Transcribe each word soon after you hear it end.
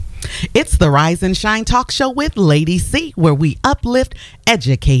It's the Rise and Shine Talk Show with Lady C, where we uplift,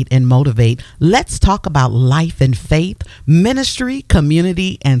 educate, and motivate. Let's talk about life and faith, ministry,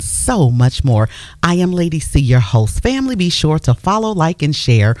 community, and so much more. I am Lady C, your host. Family, be sure to follow, like, and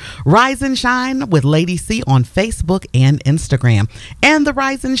share Rise and Shine with Lady C on Facebook and Instagram. And the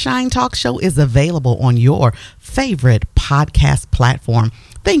Rise and Shine Talk Show is available on your favorite podcast platform.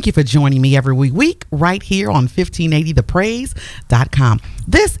 Thank you for joining me every week right here on 1580thepraise.com.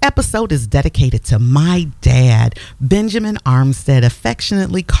 This episode is dedicated to my dad, Benjamin Armstead,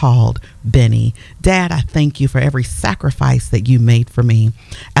 affectionately called Benny. Dad, I thank you for every sacrifice that you made for me.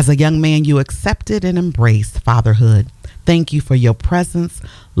 As a young man, you accepted and embraced fatherhood. Thank you for your presence,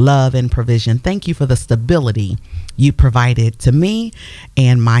 love, and provision. Thank you for the stability you provided to me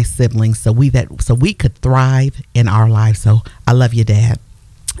and my siblings so we could thrive in our lives. So I love you, Dad.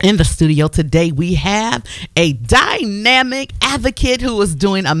 In the studio today, we have a dynamic advocate who is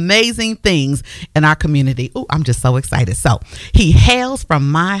doing amazing things in our community. Oh, I'm just so excited. So he hails from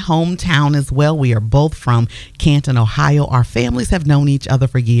my hometown as well. We are both from Canton, Ohio. Our families have known each other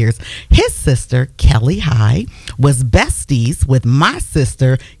for years. His sister, Kelly High, was besties with my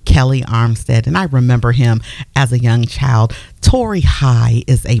sister, Kelly Armstead, and I remember him as a young child. Tory High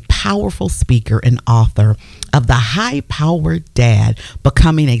is a powerful speaker and author of The High-Powered Dad,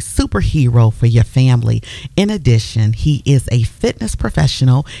 Becoming a Superhero for Your Family. In addition, he is a fitness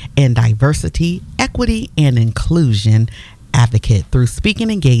professional and diversity, equity, and inclusion advocate. Through speaking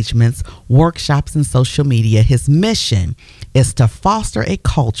engagements, workshops, and social media, his mission is to foster a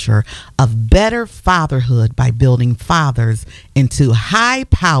culture of better fatherhood by building fathers into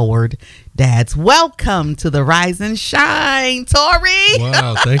high-powered dads. Welcome to the Rise and Shine, Tory.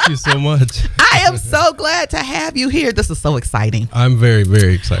 Wow, thank you so much. I am so glad to have you here. This is so exciting. I'm very,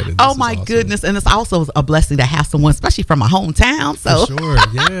 very excited. Oh my goodness. And it's also a blessing to have someone, especially from my hometown. So for sure,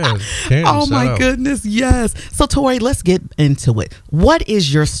 yes. Canton, oh my goodness, yes. So Tory, let's get into it. What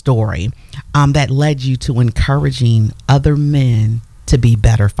is your story that led you to encouraging other men to be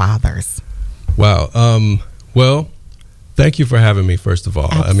better fathers? Wow. Well, thank you for having me, first of all.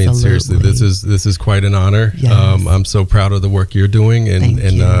 Absolutely. I mean, seriously, this is quite an honor. Yes. I'm so proud of the work you're doing,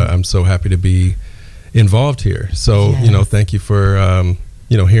 and I'm so happy to be involved here. So, yes. Thank you for,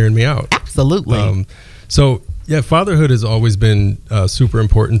 hearing me out. Absolutely. Fatherhood has always been super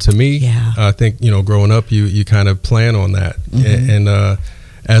important to me. Yeah. I think, growing up, you kind of plan on that. Mm-hmm. And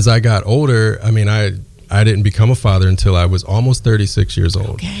as I got older, I mean, I didn't become a father until I was almost 36 years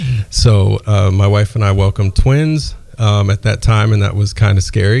old. Okay. So my wife and I welcomed twins at that time, and that was kind of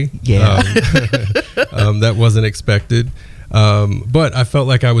scary. Yeah. That wasn't expected. But I felt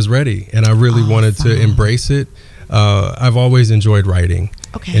like I was ready, and I really wanted to embrace it. I've always enjoyed writing.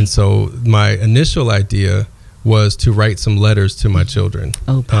 Okay. And so my initial idea was to write some letters to my children,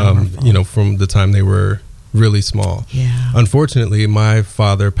 Oh, powerful. From the time they were really small. Yeah. Unfortunately, my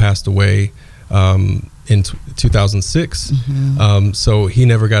father passed away in 2006. Mm-hmm. So he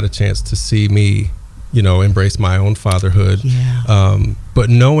never got a chance to see me, embrace my own fatherhood. Yeah. But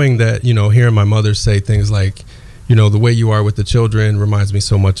knowing that, hearing my mother say things like, the way you are with the children reminds me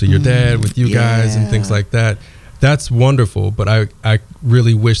so much of your dad with you guys and things like that. That's wonderful. But I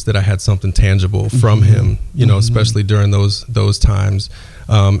really wish that I had something tangible from him, especially during those times.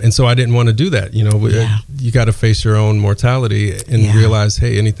 And so I didn't want to do that. You got to face your own mortality and realize,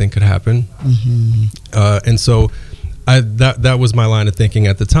 hey, anything could happen. Mm-hmm. And so that was my line of thinking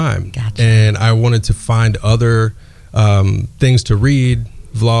at the time. Gotcha. And I wanted to find other things to read,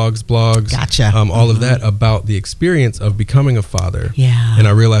 vlogs, blogs, Gotcha. All of that about the experience of becoming a father. Yeah. And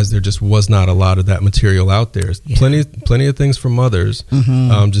I realized there just was not a lot of that material out there. Yeah. Plenty of things for mothers,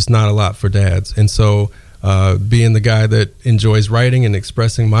 just not a lot for dads. And so being the guy that enjoys writing and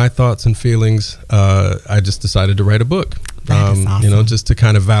expressing my thoughts and feelings, I just decided to write a book. That is awesome. Just to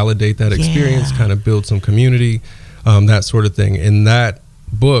kind of validate that experience, kind of build some community, that sort of thing. And that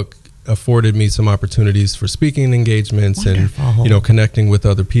book afforded me some opportunities for speaking engagements. Wonderful. And connecting with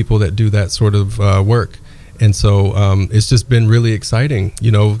other people that do that sort of work. And so it's just been really exciting,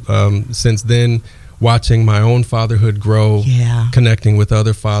 since then, watching my own fatherhood grow, connecting with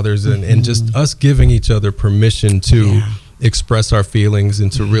other fathers, and just us giving each other permission to express our feelings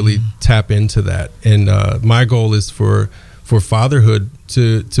and to really tap into that. And my goal is for fatherhood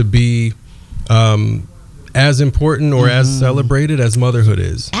to be as important or as celebrated as motherhood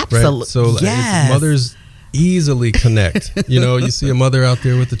is. Absolutely. Right? So mothers easily connect. You see a mother out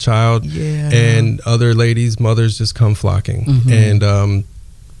there with a child, and other mothers just come flocking. And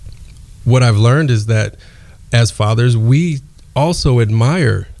what I've learned is that as fathers, we also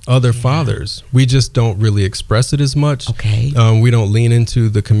admire other fathers. We just don't really express it as much. Okay. We don't lean into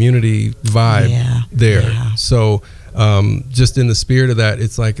the community vibe there. Yeah. So just in the spirit of that,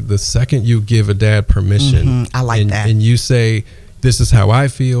 it's like the second you give a dad permission, I like that, and you say, this is how I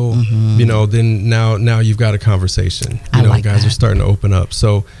feel, then now you've got a conversation. Guys are starting to open up.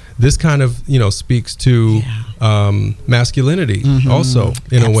 So this kind of, speaks to masculinity also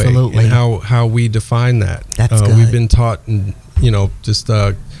in a way, and how we define that. That's good. We've been taught and, just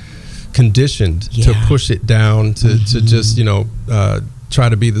conditioned to push it down, to just, try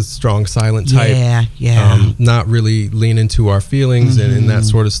to be the strong, silent type. Not really lean into our feelings and that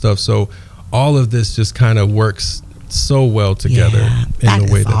sort of stuff. So all of this just kind of works so well together in the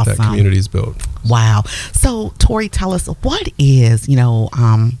way that community is built. Wow. So Tory, tell us, what is,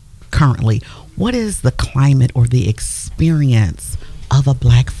 currently, what is the climate or the experience of a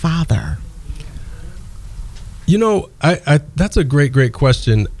Black father? I that's a great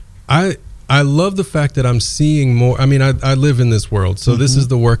question. I love the fact that I'm seeing more. I mean, I live in this world, so this is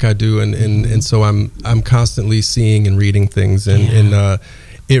the work I do, and so I'm constantly seeing and reading things, and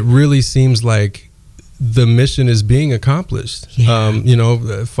it really seems like the mission is being accomplished.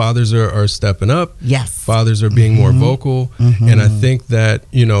 Fathers are stepping up. Yes. Fathers are being more vocal. And I think that,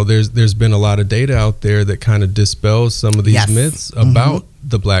 there's been a lot of data out there that kind of dispels some of these myths about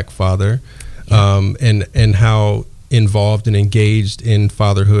the Black father, and how involved and engaged in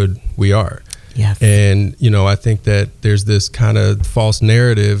fatherhood we are. Yes. And, I think that there's this kind of false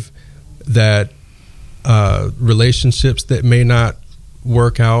narrative that relationships that may not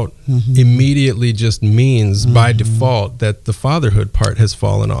work out immediately just means by default that the fatherhood part has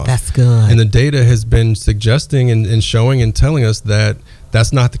fallen off. That's good. And the data has been suggesting and showing and telling us that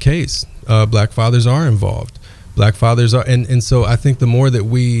that's not the case. Black fathers are involved. Black fathers are, and so I think the more that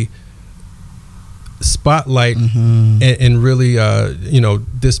we spotlight and really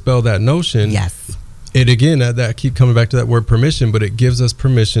dispel that notion, it again, that I keep coming back to that word permission, but it gives us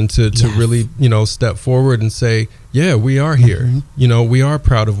permission to really, step forward and say, yeah, we are here. We are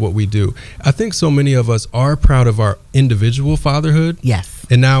proud of what we do. I think so many of us are proud of our individual fatherhood. Yes.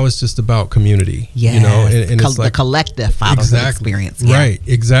 And now it's just about community. Yes. And it's like the collective fatherhood experience. Yeah. Right.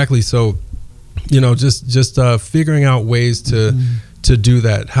 Exactly. So, just figuring out ways to do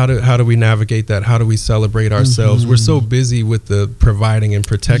that. How do we navigate that? How do we celebrate ourselves? We're so busy with the providing and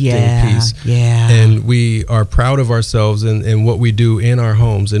protecting piece. And we are proud of ourselves and what we do in our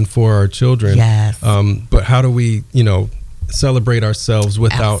homes and for our children. Yes. But how do we, celebrate ourselves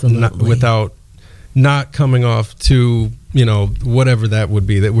without not coming off to, whatever that would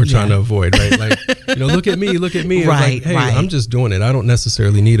be that we're trying to avoid, right? Like, look at me. Right, like, hey, right. I'm just doing it. I don't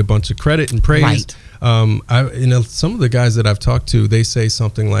necessarily need a bunch of credit and praise. Right. Some of the guys that I've talked to, they say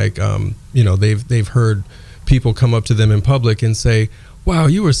something like, they've heard people come up to them in public and say, wow,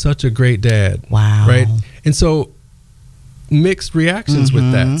 you were such a great dad. Wow. Right. And so mixed reactions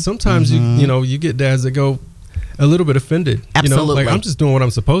with that. Sometimes you get dads that go a little bit offended. Absolutely. Like, I'm just doing what I'm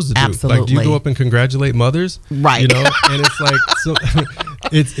supposed to do. Absolutely. Like, do you go up and congratulate mothers? Right. And it's like, so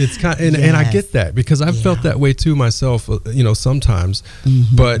it's kind of, and I get that because I've felt that way too myself, sometimes,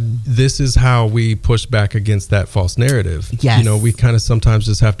 but this is how we push back against that false narrative. Yes. We kind of sometimes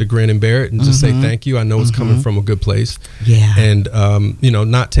just have to grin and bear it and just say, thank you. I know it's coming from a good place. Yeah. And,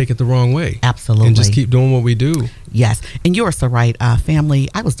 not take it the wrong way. Absolutely. And just keep doing what we do. Yes. And you're so right. Family,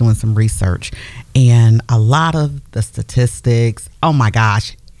 I was doing some research and a lot of the statistics, oh my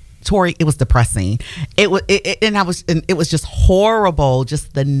gosh, Tory, it was depressing. It was just horrible,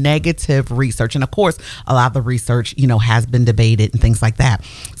 just the negative research. And of course, a lot of the research, has been debated and things like that.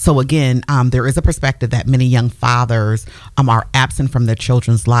 So again, there is a perspective that many young fathers are absent from their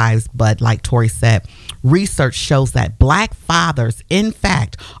children's lives. But like Tory said, research shows that Black fathers, in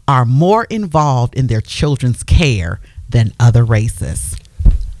fact, are more involved in their children's care than other races.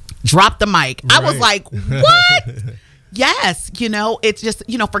 Drop the mic. Right. I was like, what? Yes, it's just,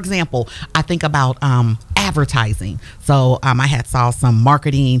 for example, I think about advertising. So I had saw some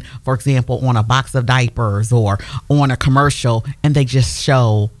marketing, for example, on a box of diapers or on a commercial, and they just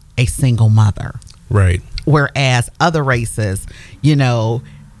show a single mother. Right. Whereas other races,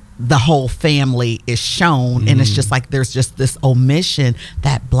 the whole family is shown, and it's just like there's just this omission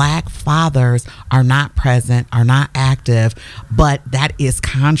that Black fathers are not present, are not active, but that is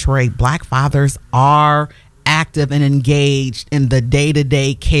contrary. Black fathers are active and engaged in the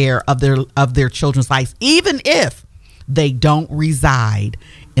day-to-day care of their children's lives, even if they don't reside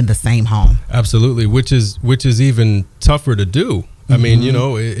in the same home. Absolutely, which is even tougher to do. I mean,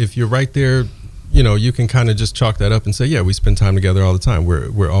 if you're right there, you can kind of just chalk that up and say, yeah, we spend time together all the time.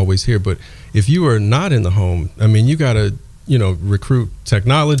 We're always here. But if you are not in the home, I mean, you gotta recruit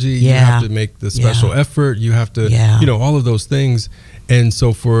technology. You have to make the special effort. You have to, all of those things. And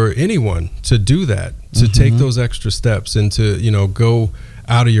so for anyone to do that, to take those extra steps and to, go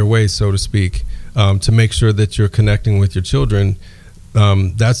out of your way, so to speak, to make sure that you're connecting with your children,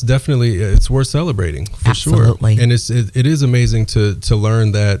 that's definitely, it's worth celebrating for sure. And it is amazing to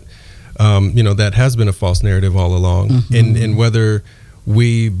learn that, that has been a false narrative all along. And whether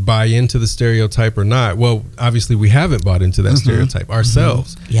we buy into the stereotype or not, well, obviously we haven't bought into that stereotype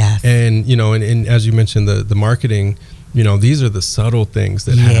ourselves. Yes. And, and as you mentioned, the marketing, these are the subtle things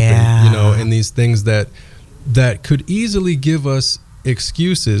that happen, and these things that could easily give us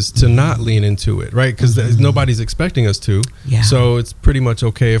excuses to not lean into it, right? Because nobody's expecting us to. So it's pretty much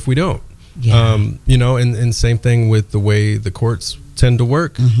okay if we don't. And same thing with the way the courts tend to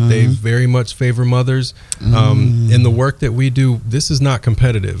work. They very much favor mothers. In the work that we do, this is not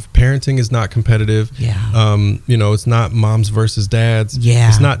competitive. Parenting is not competitive. It's not moms versus dads.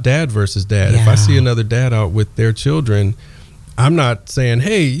 It's not dad versus dad. If I see another dad out with their children, I'm not saying,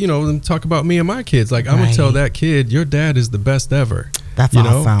 hey, talk about me and my kids. Like, I'm gonna tell that kid, your dad is the best ever. That's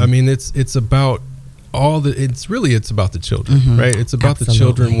awesome. I mean, it's about it's about the children, right? It's about the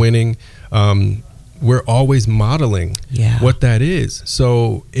children winning. We're always modeling what that is.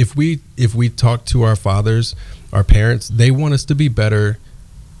 So if we talk to our fathers, our parents, they want us to be better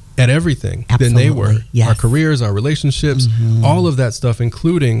at everything than they were. Our careers, our relationships, all of that stuff,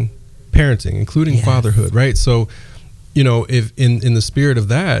 including parenting, including fatherhood, right? So, if in the spirit of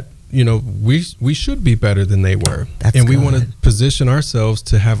that, we should be better than they were. We want to position ourselves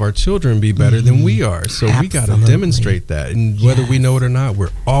to have our children be better than we are. So we got to demonstrate that. And whether we know it or not, we're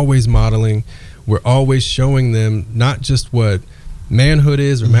always modeling. We're always showing them not just what manhood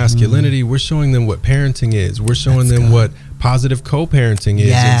is or masculinity. We're showing them what parenting is. We're showing them what positive co-parenting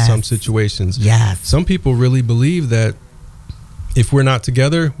is in some situations. Some people really believe that if we're not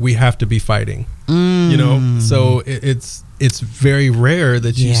together, we have to be fighting. So it's very rare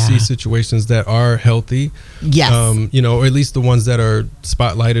that you see situations that are healthy. Or at least the ones that are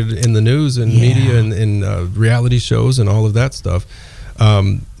spotlighted in the news and media and reality shows and all of that stuff.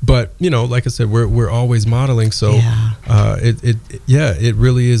 But like I said, we're always modeling. So it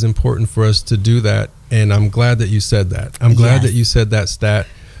really is important for us to do that. And I'm glad that you said that. I'm glad that you said that stat.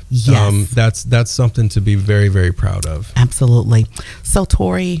 That's something to be very, very proud of. Absolutely. So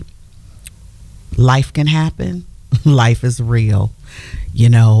Tory, life can happen. Life is real.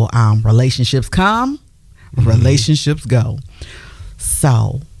 Relationships come, relationships go.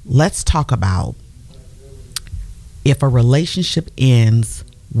 So let's talk about if a relationship ends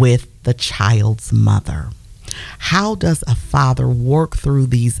with the child's mother. How does a father work through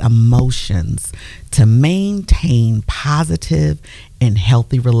these emotions to maintain positive and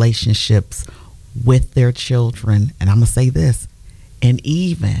healthy relationships with their children? And I'm going to say this, and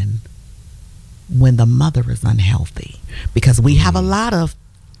even when the mother is unhealthy, because we have a lot of,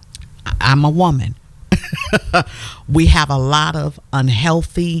 I'm a woman, we have a lot of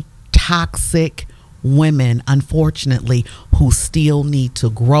unhealthy, toxic women, unfortunately, who still need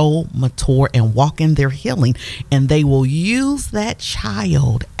to grow, mature, and walk in their healing. And they will use that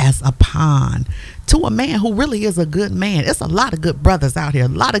child as a pawn to a man who really is a good man. It's a lot of good brothers out here, a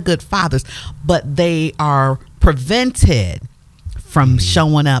lot of good fathers, but they are prevented from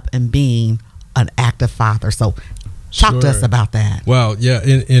showing up and being an active father. So talk to us about that. Well,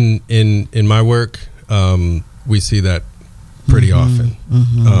 in my work, we see that pretty often.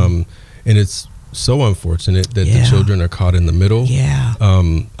 And it's so unfortunate that the children are caught in the middle.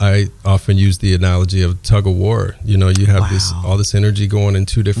 I often use the analogy of tug of war. You have all this energy going in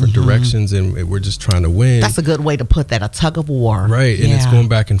two different directions, and we're just trying to win. That's a good way to put that, a tug of war. Right, and it's going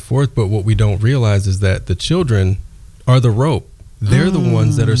back and forth, but what we don't realize is that the children are the rope. They're the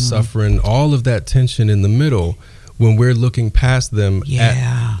ones that are suffering all of that tension in the middle when we're looking past them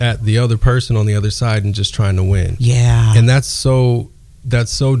at the other person on the other side and just trying to win. And that's so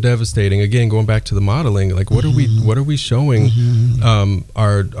devastating. Again, going back to the modeling, like what are we showing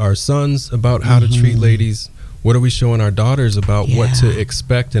our sons about how to treat ladies? What are we showing our daughters about what to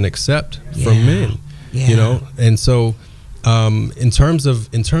expect and accept from men? And so in terms of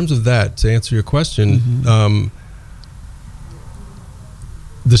that, to answer your question,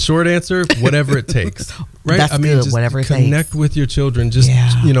 the short answer, whatever it takes, right? That's good, just whatever it takes. Connect with your children. Just,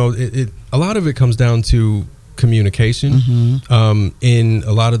 a lot of it comes down to communication. In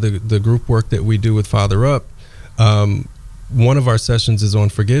a lot of the group work that we do with Father Up, one of our sessions is on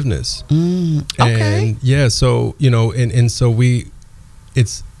forgiveness. And so, and so we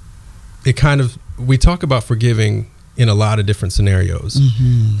talk about forgiving in a lot of different scenarios.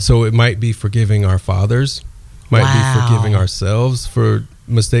 So it might be forgiving our fathers might be forgiving ourselves for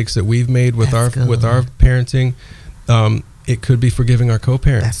mistakes that we've made with our parenting. It could be forgiving our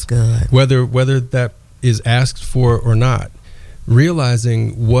co-parents. That's good. Whether that is asked for or not,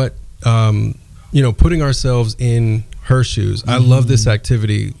 realizing what putting ourselves in her shoes. I love this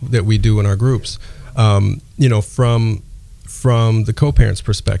activity that we do in our groups. From the co-parent's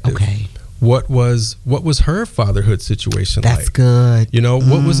perspective. Okay. What was her fatherhood situation like? That's good.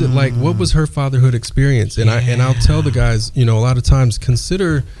 What was it like? What was her fatherhood experience? And I'll tell the guys, a lot of times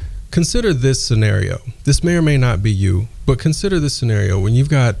consider this scenario. This may or may not be you, but consider this scenario when you've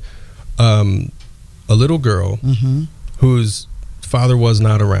got a little girl whose father was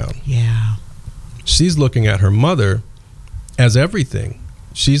not around. Yeah. She's looking at her mother as everything.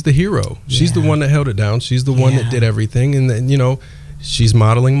 She's the hero. She's the one that held it down. She's the one that did everything. And then, she's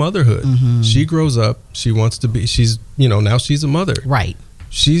modeling motherhood. She grows up. She wants to be, now she's a mother. Right.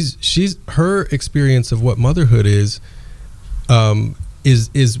 She's her experience of what motherhood is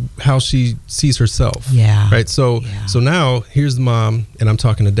how she sees herself. Yeah. Right. So now here's the mom, and I'm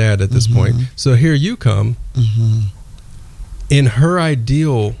talking to dad at this point. So here you come. In her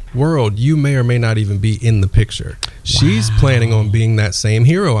ideal world, you may or may not even be in the picture. She's planning on being that same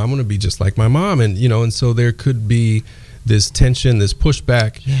hero. I'm going to be just like my mom. And, and so there could be this tension, this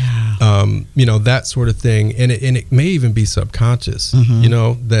pushback, that sort of thing. And it may even be subconscious, I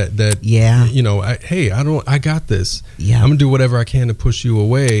got this. Yeah. I'm going to do whatever I can to push you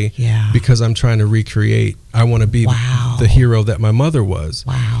away because I'm trying to recreate. I want to be the hero that my mother was.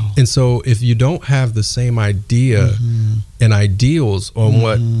 Wow. And so if you don't have the same idea and ideals on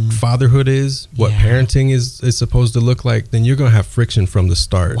what fatherhood is, what parenting is supposed to look like, then you're going to have friction from the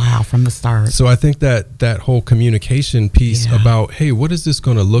start. Wow, from the start. So I think that whole communication piece about, hey, what is this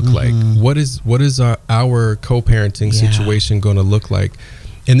going to look like? What is our co-parenting situation going to look like?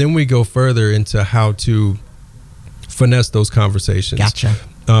 And then we go further into how to finesse those conversations. Gotcha.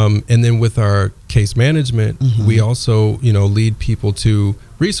 And then with our case management, we also, lead people to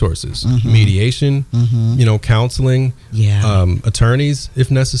resources, mediation, counseling, attorneys if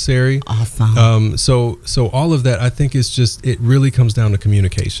necessary. Awesome. So all of that, I think is just, it really comes down to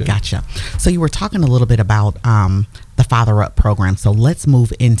communication. Gotcha. So you were talking a little bit about the Father Up program. So let's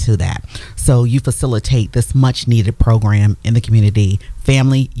move into that. So you facilitate this much needed program in the community.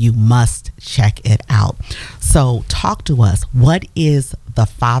 Family, you must check it out. So talk to us. What is the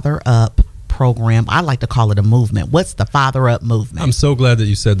Father Up program? I like to call it a movement. What's the Father Up movement? I'm so glad that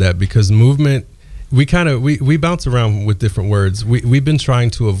you said that, because movement, we bounce around with different words. We've been trying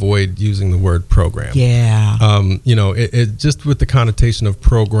to avoid using the word program. Yeah. It just with the connotation of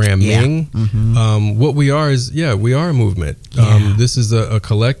programming. What we are is, we are a movement. This is a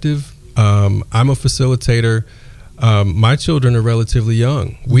collective. I'm a facilitator. My children are relatively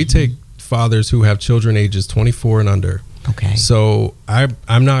young. We take fathers who have children ages 24 and under. Okay. So I'm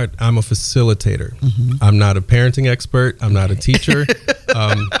a facilitator. I'm not a parenting expert. I'm not a teacher.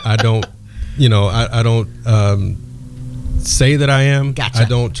 I don't say that I am. Gotcha. I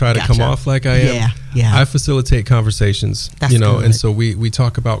don't try to come off like I am. Yeah. I facilitate conversations. That's good. And so we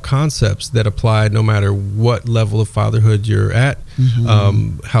talk about concepts that apply no matter what level of fatherhood you're at,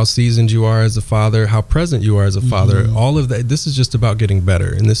 how seasoned you are as a father, how present you are as a father. All of that. This is just about getting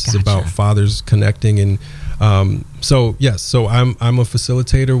better, and this is about fathers connecting. And so I'm a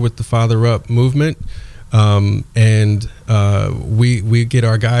facilitator with the Father Up movement. And we get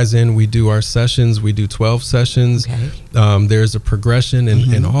our guys in, we do our sessions, we do 12 sessions. Okay. There's a progression,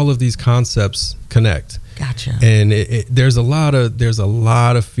 and all of these concepts connect. Gotcha. And there's a lot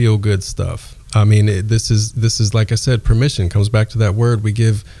of feel good stuff. I mean, this is like I said, permission comes back to that word. We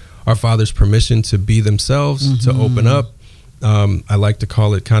give our fathers permission to be themselves, to open up. I like to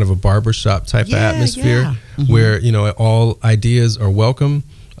call it kind of a barbershop type of atmosphere where, all ideas are welcome.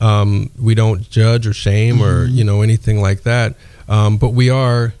 We don't judge or shame or, anything like that. But we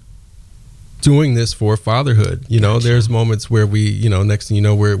are doing this for fatherhood. There's moments where we, next thing you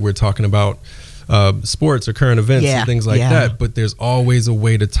know, we're talking about sports or current events and things like that. But there's always a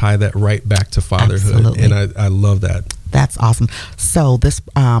way to tie that right back to fatherhood. Absolutely. And I love that. That's awesome. So this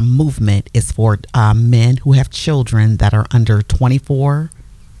movement is for men who have children that are under 24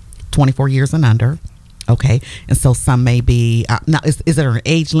 years and under. Okay. And so some may be, now is there an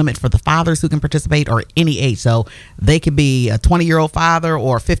age limit for the fathers who can participate, or any age? So they could be a 20-year-old father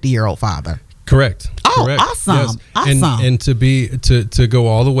or a 50-year-old father. Correct. Oh, correct. Awesome. Yes. Awesome. And to go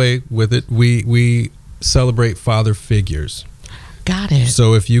all the way with it, we celebrate father figures. Got it.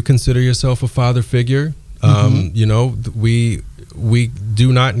 So if you consider yourself a father figure, we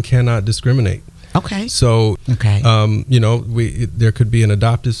do not and cannot discriminate. Okay. So, there could be an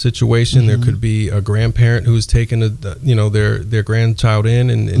adoptive situation. There could be a grandparent who's taken their grandchild in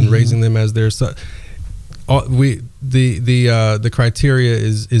and raising them as their son. The criteria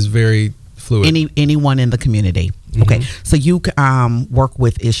is very fluid. Anyone in the community. Okay, so you work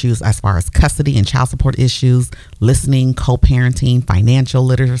with issues as far as custody and child support issues, listening, co-parenting, financial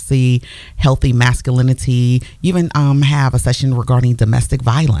literacy, healthy masculinity. You even have a session regarding domestic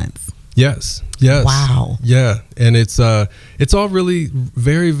violence. Yes. Wow. Yeah, and it's all really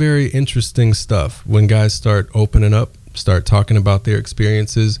very, very interesting stuff when guys start opening up, start talking about their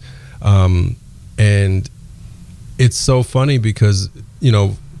experiences, and it's so funny because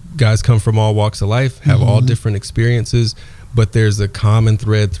guys come from all walks of life, have all different experiences, but there's a common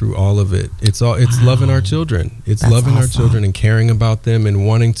thread through all of it. It's loving our children. It's loving our children and caring about them and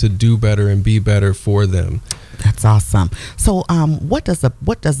wanting to do better and be better for them. That's awesome. So what does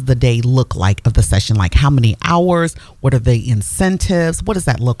the day look like of the session? Like how many hours? What are the incentives? What does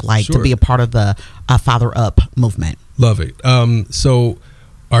that look like to be a part of the Father Up movement? Love it. So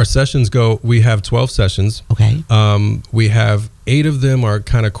our sessions we have 12 sessions. Okay. We have 8 of them are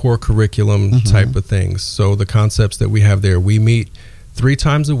kind of core curriculum type of things. So the concepts that we have there, we meet 3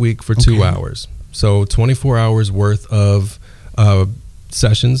 times a week for 2 hours. So 24 hours worth of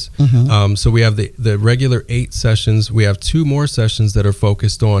sessions. So we have the regular 8 sessions. We have 2 more sessions that are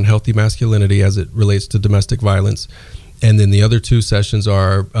focused on healthy masculinity as it relates to domestic violence. And then the other 2 sessions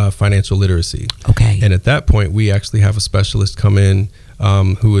are financial literacy. Okay. And at that point, we actually have a specialist come in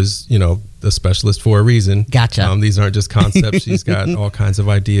who is, the specialist for a reason. Gotcha. These aren't just concepts. She's got all kinds of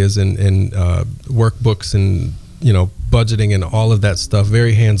ideas and workbooks and, budgeting and all of that stuff.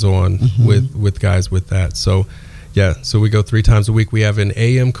 Very hands-on with guys with that. So, so we go 3 times a week. We have an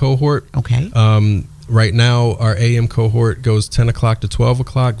AM cohort. Okay. Right now, our AM cohort goes 10 o'clock to 12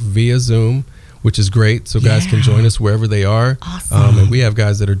 o'clock via Zoom, which is great. So guys can join us wherever they are. Awesome. And we have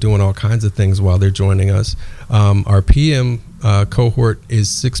guys that are doing all kinds of things while they're joining us. Our PM cohort is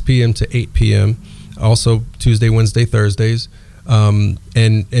 6 p.m. to 8 p.m. Also Tuesday, Wednesday, Thursdays.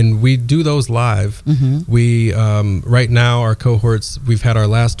 And we do those live. We right now our cohorts, we've had our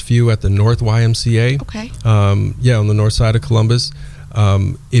last few at the North YMCA. Okay. On the north side of Columbus.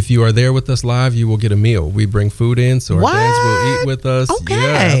 If you are there with us live, you will get a meal. We bring food in, so our dads will eat with us. Okay.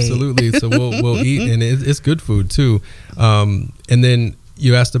 Yeah, absolutely. So we'll eat, and it's good food too. And then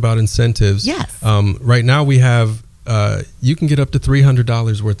you asked about incentives. Yes. Right now we have you can get up to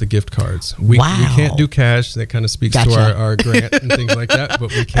 $300 worth of gift cards. We can't do cash. That kind of speaks to our grant and things like that.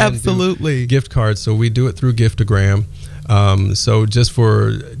 But we can do gift cards. So we do it through Giftogram. So just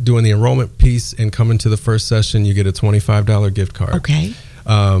for doing the enrollment piece and coming to the first session, you get a $25 gift card. Okay.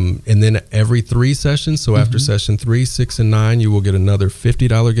 And then every 3 sessions, so after session 3, 6, and 9, you will get another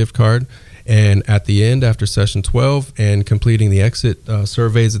 $50 gift card. And at the end, after session 12 and completing the exit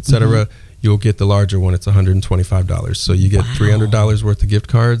surveys, etc., you'll get the larger one. It's $125. So you get $300 worth of gift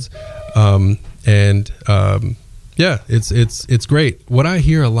cards. It's great. What I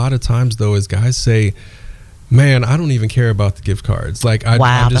hear a lot of times though is guys say, man, I don't even care about the gift cards. Like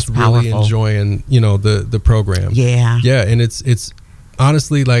I'm just really enjoying, the program. Yeah. Yeah. And it's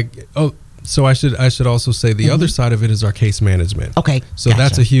honestly like, so I should also say the other side of it is our case management. Okay. So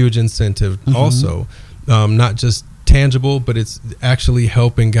that's a huge incentive also. Not just tangible, but it's actually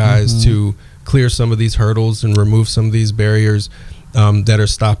helping guys to clear some of these hurdles and remove some of these barriers that are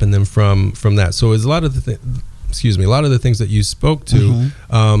stopping them from that. So it's a lot of the things that you spoke to,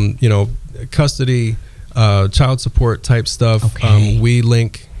 custody, child support type stuff. Okay. We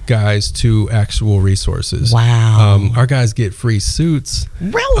link guys to actual resources. Wow. Our guys get free suits.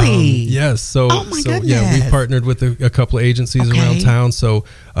 Really? Yes. So, goodness. we partnered with a couple of agencies around town. So,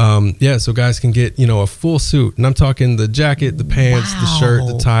 so guys can get, a full suit. And I'm talking the jacket, the pants, the shirt,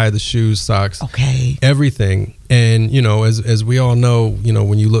 the tie, the shoes, socks, everything. And, as we all know,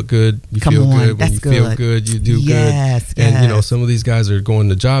 when you look good, you feel good. When you feel good, you do good. And, some of these guys are going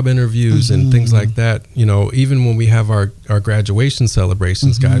to job interviews and things like that. Even when we have our graduation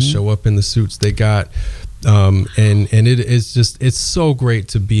celebrations, guys show up in the suits they got. And it is it's so great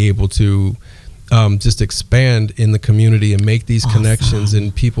to be able to just expand in the community and make these connections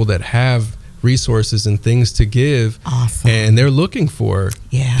and people that have resources and things to give, and they're looking for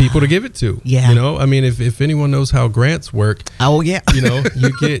people to give it to. I mean, if anyone knows how grants work, you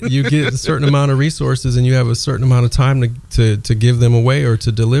get a certain amount of resources and you have a certain amount of time to give them away or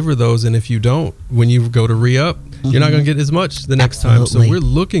to deliver those, and if you don't, when you go to re-up, you're not going to get as much the next time. So we're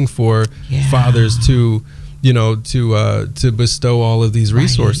looking for fathers to to bestow all of these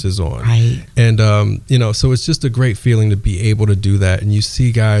resources on. And, so it's just a great feeling to be able to do that. And you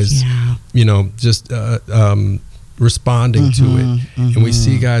see guys, just responding to it. And we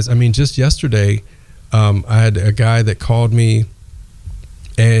see guys, I mean, just yesterday, I had a guy that called me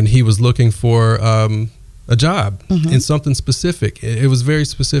and he was looking for a job in something specific. It was very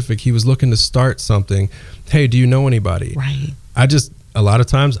specific. He was looking to start something. Hey, do you know anybody? Right. A lot of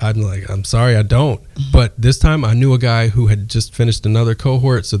times I'm sorry, I don't. But this time I knew a guy who had just finished another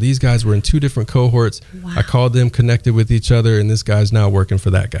cohort. So these guys were in 2 different cohorts. Wow. I called them, connected with each other, and this guy's now working for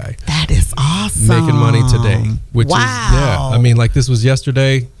that guy. That is awesome. Making money today, which is, I mean, like this was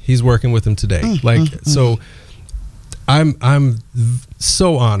yesterday. He's working with him today. So I'm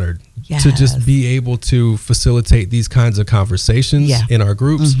so honored to just be able to facilitate these kinds of conversations in our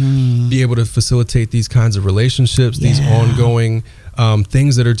groups, be able to facilitate these kinds of relationships, these ongoing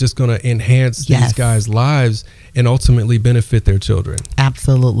things that are just going to enhance these guys' lives and ultimately benefit their children.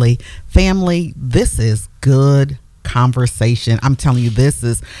 Absolutely. Family, this is good conversation. I'm telling you, this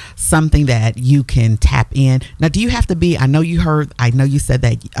is something that you can tap in. Now, do you have to be, I know you said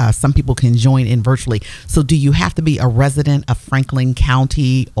that some people can join in virtually. So do you have to be a resident of Franklin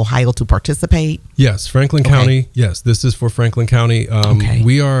County, Ohio to participate? Yes, Franklin County. Yes, this is for Franklin County.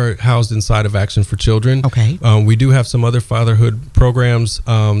 We are housed inside of Action for Children. Okay. We do have some other fatherhood programs,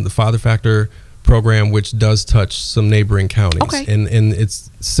 the Father Factor program, which does touch some neighboring counties. Okay. And it's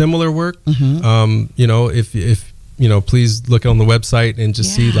similar work. If please look on the website and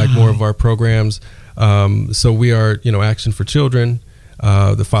just see like more of our programs. So we are, Action for Children.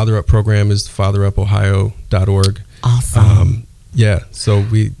 The Father Up program is fatherupohio.org. Awesome. So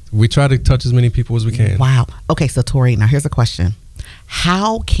we try to touch as many people as we can. Wow. Okay, so Tory, now here's a question.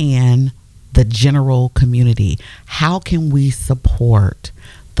 How can the general community, how can we support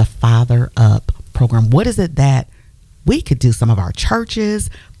the Father Up program? What is it that we could do? Some of our churches,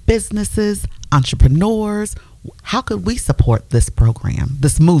 businesses, entrepreneurs, how could we support this program,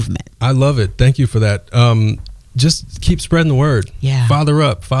 this movement? I love it. Thank you for that. Just keep spreading the word. Yeah. Father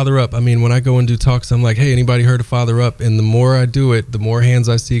Up. I mean, when I go and do talks, I'm like, hey, anybody heard of Father Up? And the more I do it, the more hands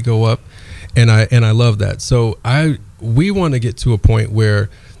I see go up. And I love that. So we want to get to a point where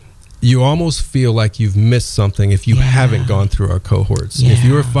you almost feel like you've missed something if you haven't gone through our cohorts. Yeah. If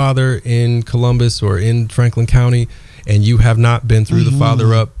you're a father in Columbus or in Franklin County and you have not been through the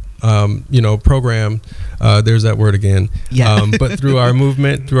Father Up program, there's that word again. But through our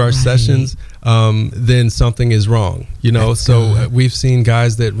movement, through our sessions, then something is wrong. So we've seen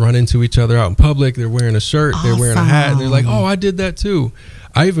guys that run into each other out in public. They're wearing a shirt, they're wearing a hat, and they're like, "Oh, I did that too."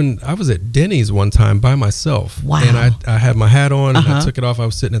 I was at Denny's one time by myself. Wow. And I had my hat on and I took it off. I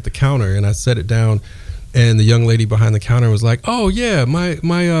was sitting at the counter and I set it down. And the young lady behind the counter was like, "Oh yeah,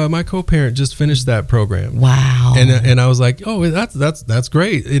 my co-parent just finished that program." Wow. And I was like, "Oh, that's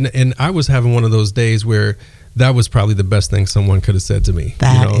great." And I was having one of those days where that was probably the best thing someone could have said to me.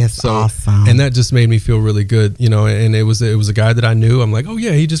 That is awesome. And that just made me feel really good, and it was a guy that I knew. I'm like, "Oh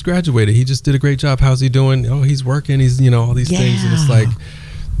yeah, he just graduated. He just did a great job. How's he doing? Oh, he's working. He's, all these things." And it's like,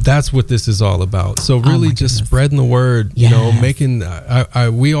 that's what this is all about. So really just spreading the word, making,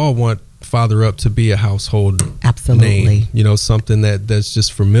 we all want Father Up to be a household name, something that's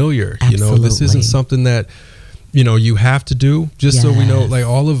just familiar. This isn't something that you have to do. Just so we know, like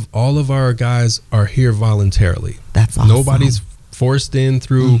all of our guys are here voluntarily. That's awesome. Nobody's forced in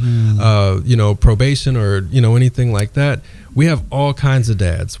through probation or anything like that. We have all kinds of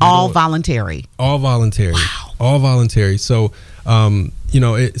dads. All voluntary. Wow. All voluntary. So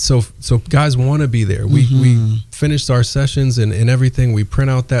so guys want to be there. We finished our sessions and everything. We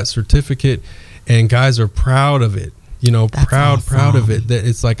print out that certificate, and guys are proud of it. Proud of it. That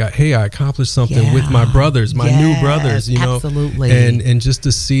it's like, hey, I accomplished something with my brothers, my new brothers. Absolutely. And just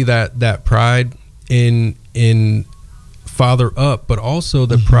to see that pride in Father Up, but also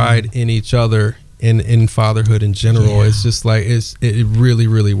the pride in each other. In fatherhood in general, it's just like it really,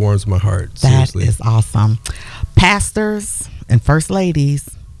 really warms my heart. Seriously. That is awesome. Pastors and first ladies,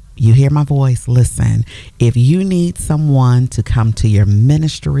 you hear my voice. Listen, if you need someone to come to your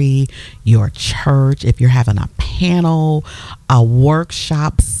ministry, your church, if you're having a panel, a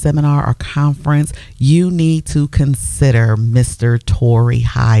workshop, seminar, or conference, you need to consider Mr. Tory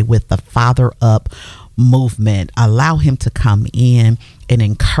High with the Father Up movement. Allow him to come in and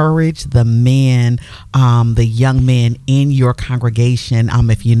encourage the men, the young men in your congregation.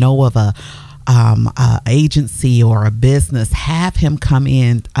 If you know of a agency or a business, have him come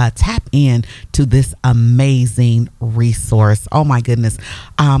in, tap in to this amazing resource. Oh my goodness.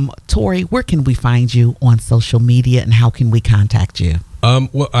 Tory, where can we find you on social media and how can we contact you?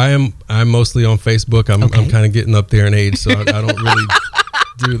 Well, I'm mostly on Facebook. I'm kind of getting up there in age, so I don't really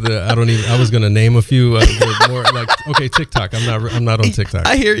I was going to name a few more TikTok. I'm not on TikTok.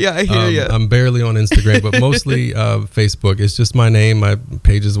 I hear you. I'm barely on Instagram, but mostly Facebook. It's just my name. My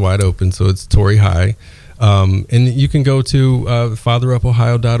page is wide open. So it's Tory High. And you can go to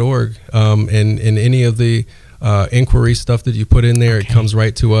fatherupohio.org. And any of the inquiry stuff that you put in there, it comes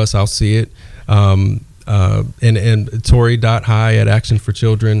right to us. I'll see it. And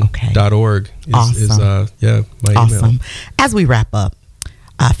tory.high@actionforchildren.org is my email. As we wrap up,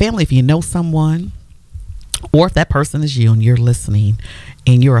 family, if you know someone, or if that person is you and you're listening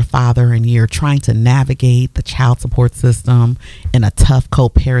and you're a father and you're trying to navigate the child support system in a tough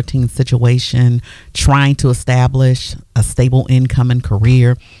co-parenting situation, trying to establish a stable income and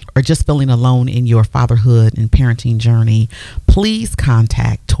career, or just feeling alone in your fatherhood and parenting journey, please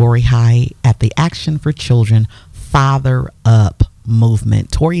contact Tory High at the Action for Children Father Up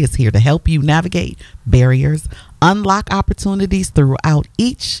movement. Tory is here to help you navigate barriers, unlock opportunities throughout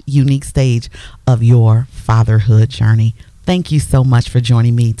each unique stage of your fatherhood journey. Thank you so much for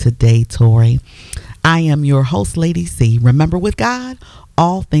joining me today, Tory. I am your host, Lady C. Remember, with God,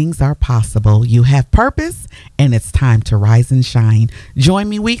 all things are possible. You have purpose, and it's time to rise and shine. Join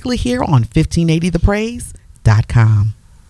me weekly here on 1580thepraise.com.